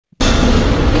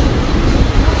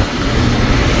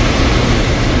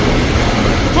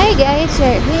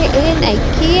in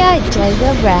IKEA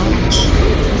Jeddah branch.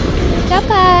 Ciao,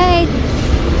 Kite!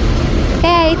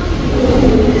 Kite!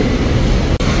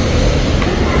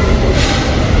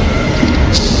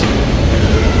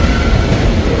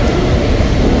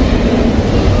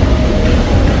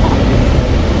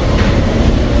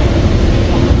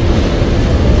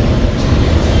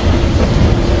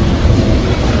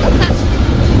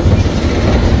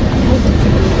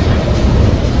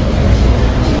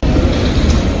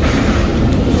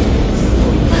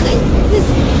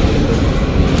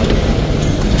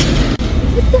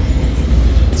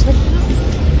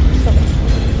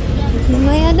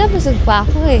 Mamaya na, busog pa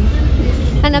ako eh.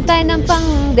 Hanap tayo ng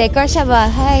pang decor sa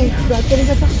bahay.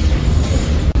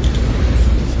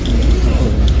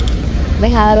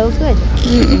 May harrow good.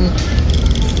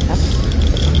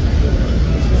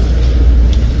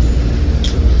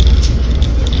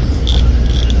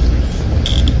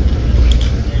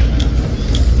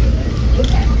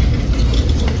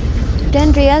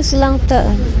 $10 lang to.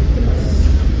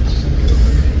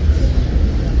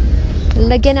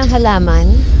 Lagyan ng halaman.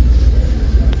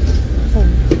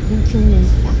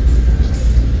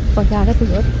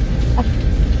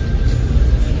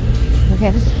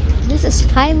 Okay. This is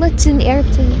Piloton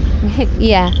airplane.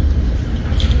 Yeah.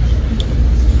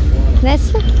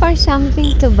 Let's look for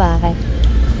something to buy.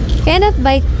 Cannot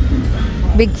buy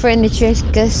big furniture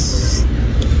because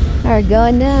we're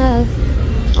gonna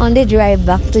only drive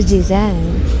back to Jizan.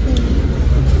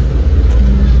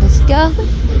 Let's go.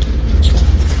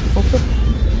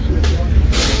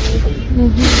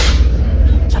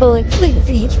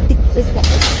 Please,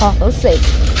 I'll say.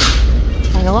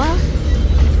 Ano ba?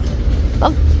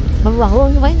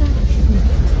 Mabaho na ba yun?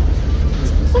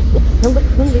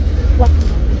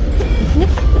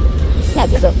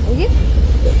 Sabi ko, okay?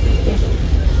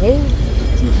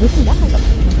 Gusto na ka.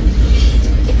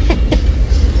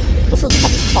 Gusto na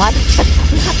ka.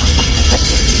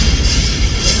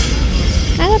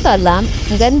 Ano to, lamp?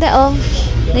 Ang ganda, oh.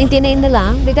 99 na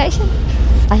lang. Bigay siya.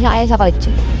 Kaya sa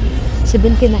kotse.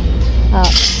 79.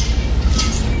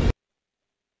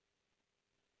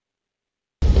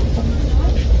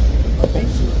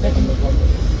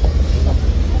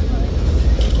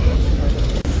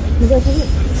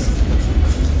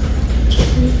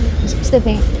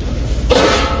 Sabi.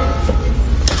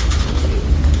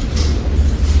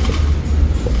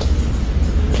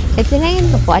 Ito na yun.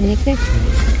 Papuan ito.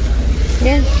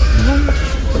 Yan.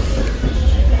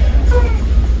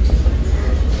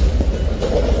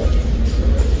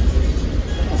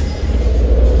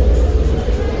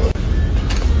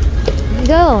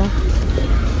 Go.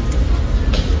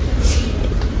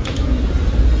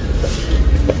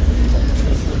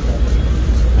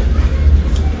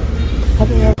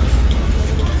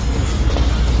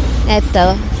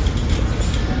 Eto.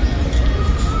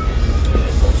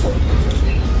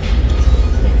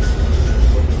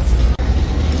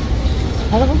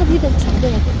 Alam ko ba dito sa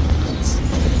akin?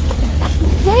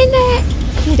 Yan na!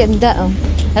 Ang ganda, oh.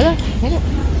 Hello? Hello?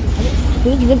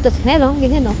 Ganyan to. Hello?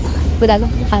 Ganyan, oh. Wala lang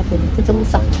kung kapon. Ito mo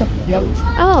sakto.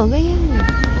 Oh, ganyan.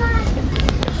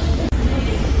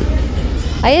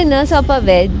 Ayun na, sofa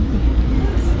bed.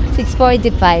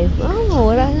 $6.45.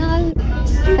 Oh, wala na.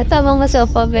 Ito mga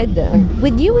sofa bed.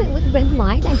 With you, with friend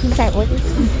mine, I can start ordering.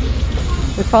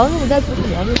 The problem with that,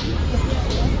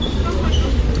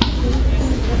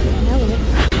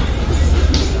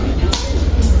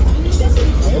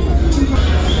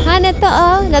 Han, ito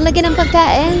oh, lalagyan ng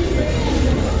pagkain.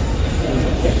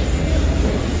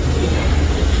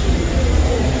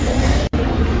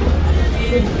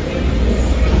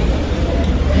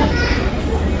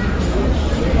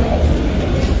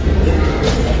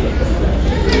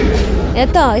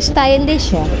 Ito,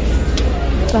 stylish siya.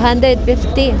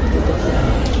 250.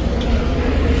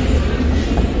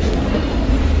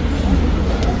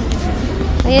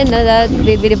 Ayan,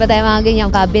 bibili pa tayo mga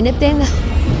ganyang cabinet din.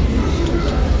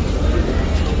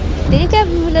 Hindi ka,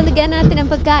 lalagyan natin ng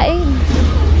pagkain.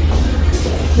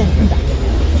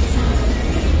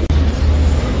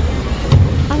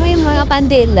 Ano yung mga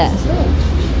pandila?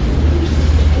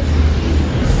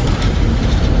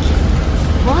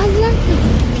 Wala.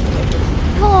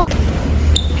 Oh.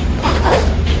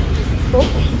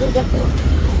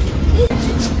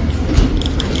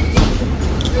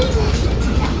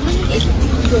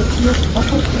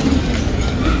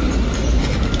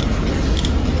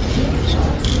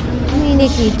 Mini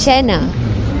kitchen ah.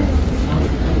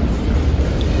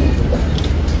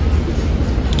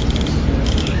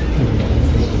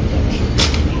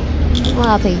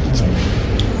 Mga picture.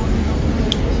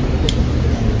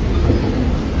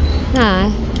 Ha?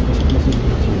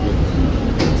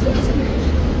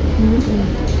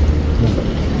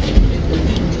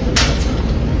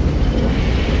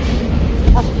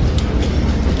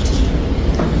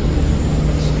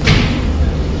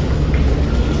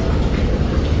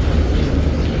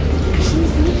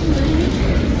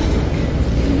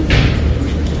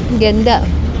 Ganda.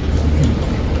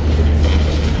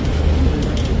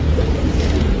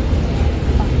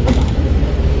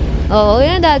 Oo,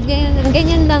 yan dad.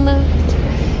 Ganyan naman.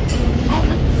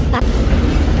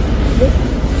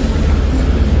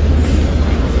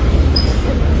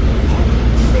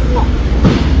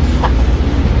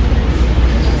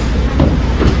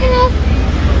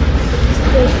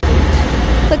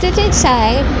 Put it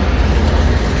inside.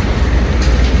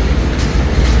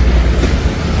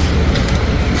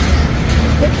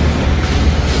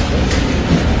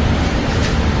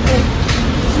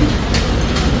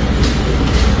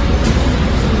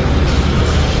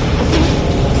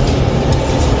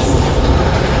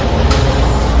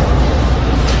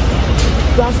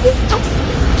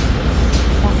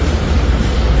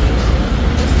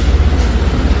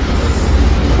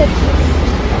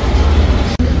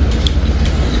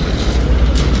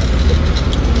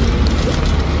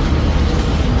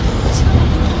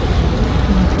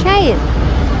 Try it.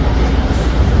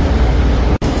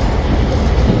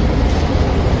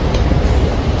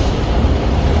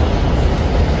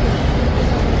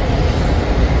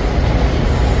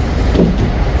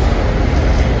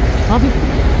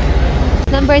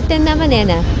 Number 10 naman yan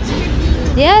ah.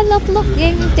 Yeah, look,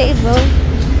 gaming table.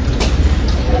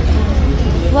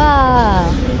 Wow.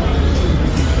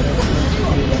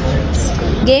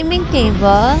 Gaming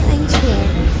table and chair.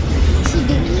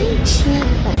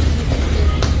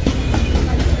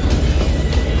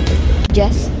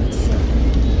 Just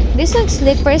this one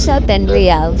slippers at 10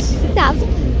 reals.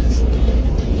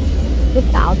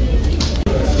 Without.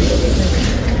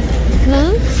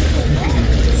 Huh?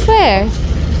 Where?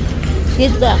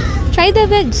 Try the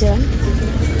bed, sir.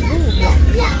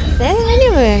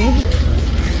 Anyway.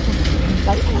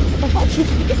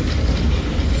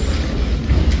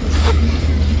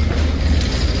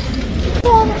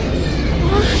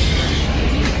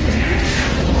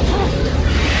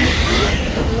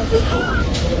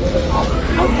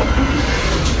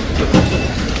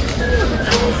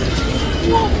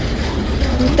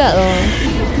 Ito, oh.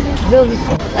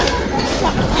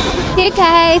 Here,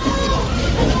 Kite.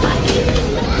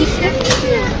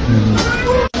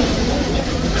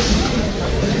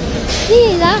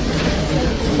 Gì đó?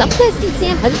 Đọc cái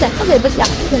xem hình sẽ có người bắt gặp.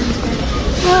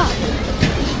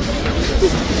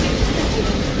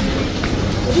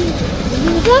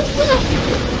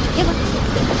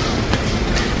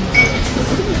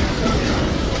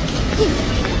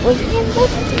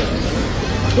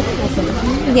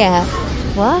 Dạ.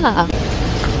 Wow.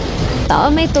 Tỏ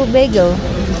mấy tubig oh.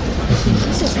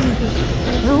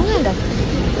 Oo nga daw.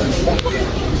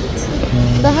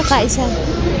 Baka kaisa.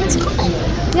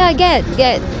 Yeah,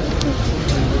 get.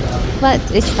 What?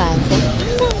 Which fan?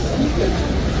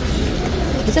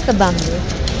 Is that a bamboo?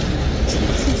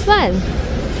 It's fun.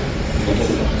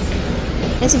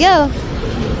 Let's go.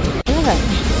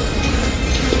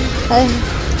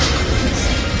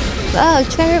 Wow,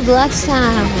 cherry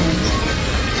blossom.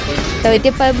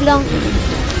 35 lang.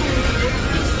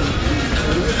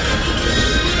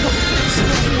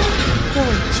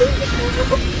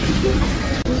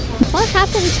 What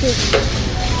happened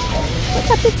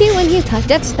to you when you touch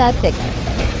that static?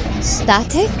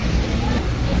 Static?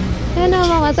 Ayun na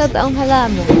mga totoong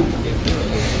halaman.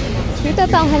 May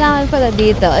totoong halaman pala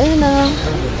dito. Ayun na.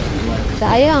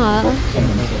 Sayang ah.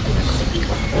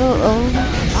 Oo.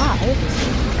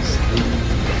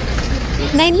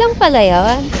 9 lang pala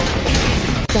yun.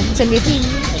 Sa meeting.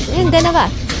 Ayun, gana ba?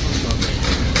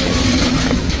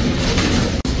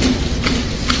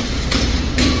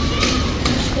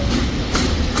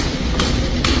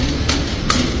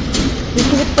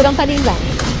 Bisilip ko lang kanila.